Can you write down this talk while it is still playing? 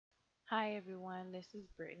Hi everyone, this is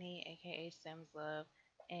Brittany, aka Simslove,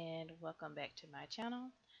 and welcome back to my channel.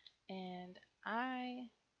 And I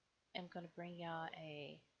am going to bring y'all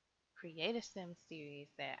a creative sim series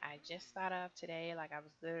that I just thought of today. Like, I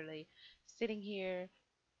was literally sitting here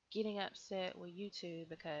getting upset with YouTube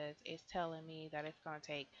because it's telling me that it's going to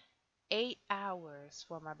take 8 hours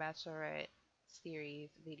for my Bachelorette series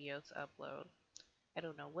video to upload. I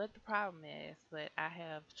don't know what the problem is, but I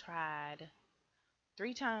have tried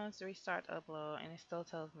 3 times to restart the upload and it still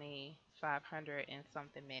tells me 500 and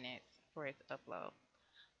something minutes for it to upload.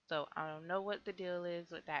 So I don't know what the deal is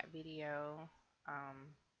with that video.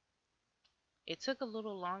 Um, it took a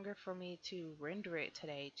little longer for me to render it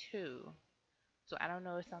today too. So I don't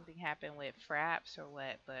know if something happened with Fraps or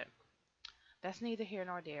what, but that's neither here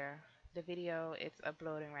nor there. The video it's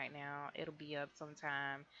uploading right now. It'll be up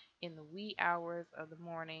sometime in the wee hours of the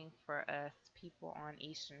morning for us people on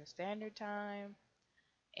Eastern Standard Time.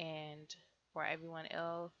 And for everyone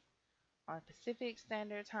else on Pacific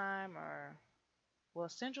Standard Time, or well,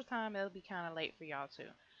 Central Time, it'll be kind of late for y'all too.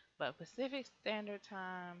 But Pacific Standard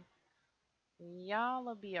Time, y'all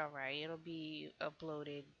will be alright. It'll be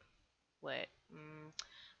uploaded. What?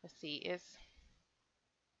 Let's see. It's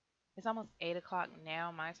almost 8 o'clock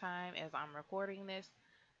now my time as I'm recording this.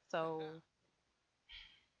 So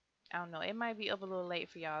I don't know. It might be up a little late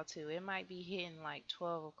for y'all too. It might be hitting like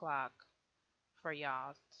 12 o'clock for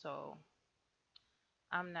y'all. So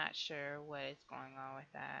I'm not sure what is going on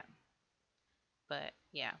with that. But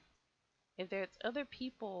yeah. If there's other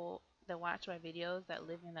people that watch my videos that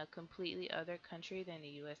live in a completely other country than the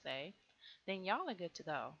USA, then y'all are good to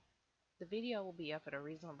go. The video will be up at a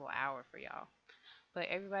reasonable hour for y'all. But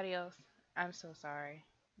everybody else, I'm so sorry.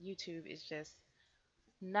 YouTube is just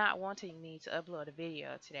not wanting me to upload a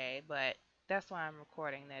video today, but that's why I'm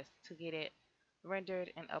recording this, to get it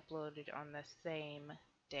rendered and uploaded on the same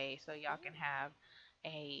day so y'all can have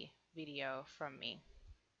a video from me.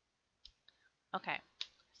 Okay.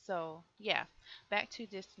 So yeah, back to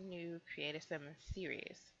this new Creative Summon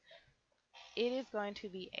series. It is going to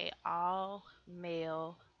be a all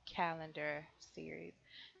male calendar series.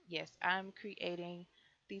 Yes, I'm creating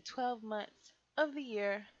the 12 months of the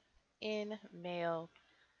year in male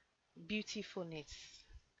beautifulness.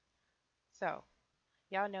 So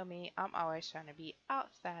y'all know me, I'm always trying to be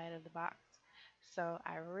outside of the box. So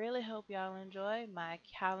I really hope y'all enjoy my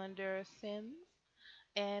calendar sims,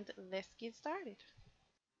 and let's get started.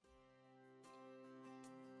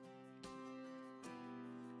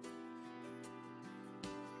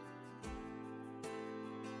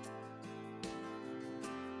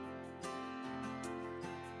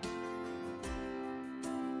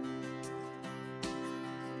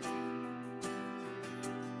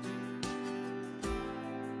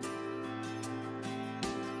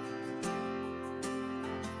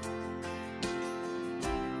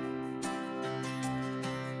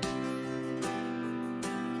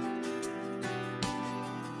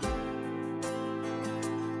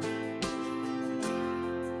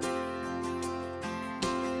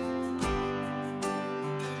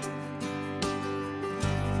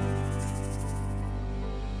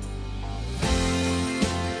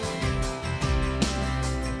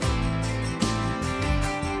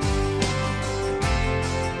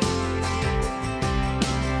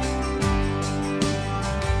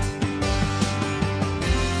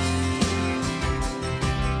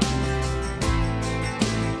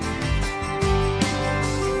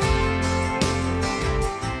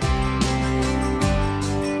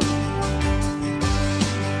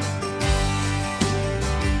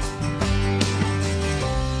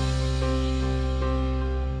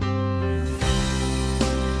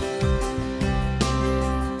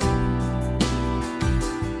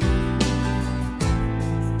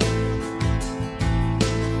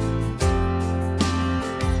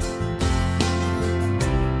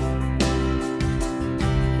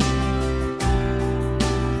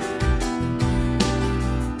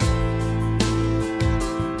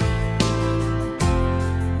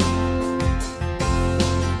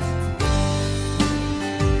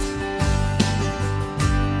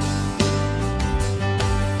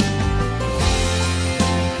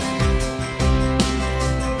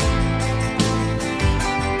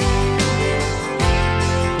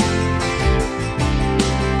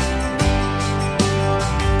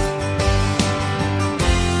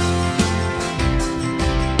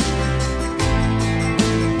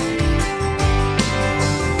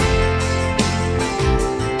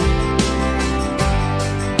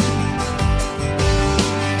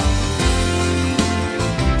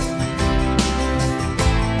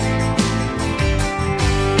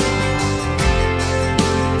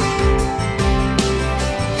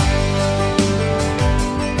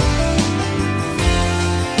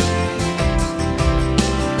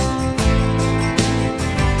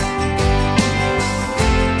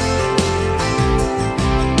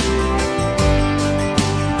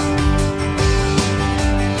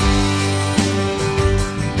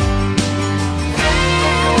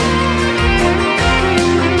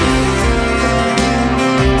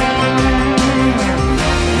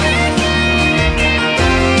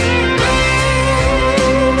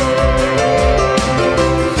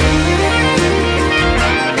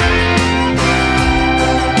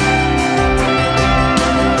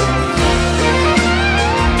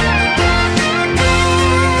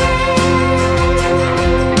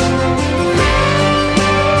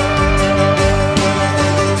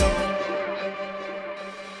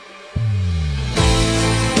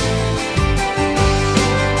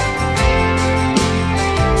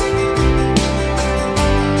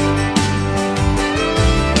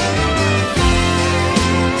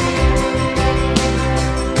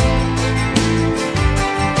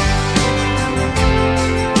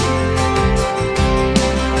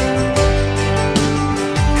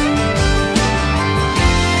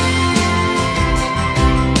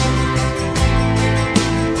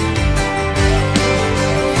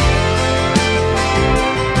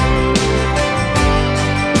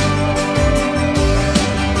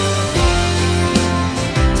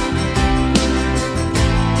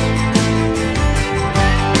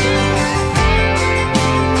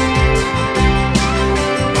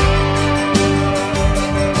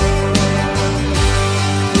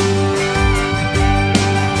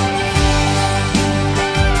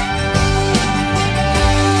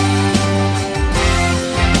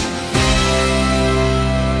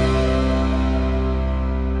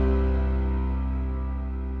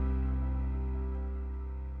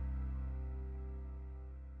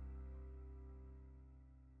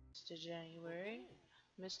 Mr. January,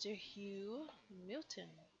 Mr. Hugh Milton.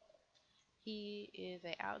 He is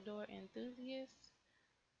an outdoor enthusiast.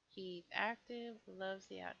 He's active, loves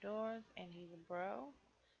the outdoors, and he's a bro.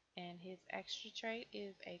 And his extra trait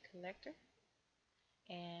is a collector.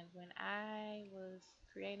 And when I was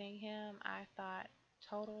creating him, I thought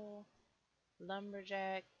total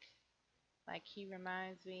lumberjack. Like he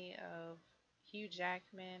reminds me of Hugh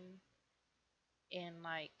Jackman in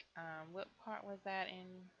what part was that in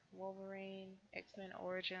Wolverine X-Men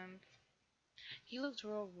Origins? He looks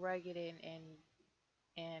real rugged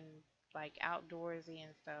and like outdoorsy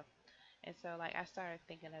and stuff. And so like I started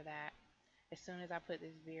thinking of that as soon as I put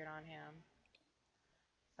this beard on him.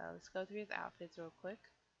 So let's go through his outfits real quick.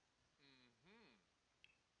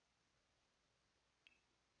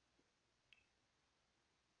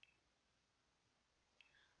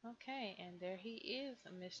 Okay, and there he is,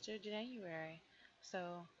 Mr. January.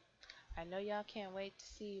 So I know y'all can't wait to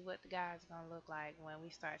see what the guy's gonna look like when we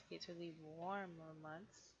start to get to the warmer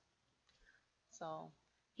months. So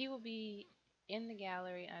he will be in the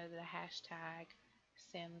gallery under the hashtag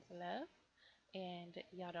Simslove. And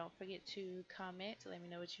y'all don't forget to comment to let me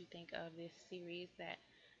know what you think of this series that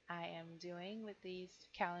I am doing with these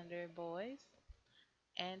calendar boys.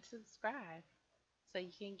 And subscribe so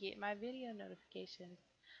you can get my video notifications.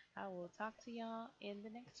 I will talk to y'all in the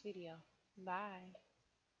next video. Bye.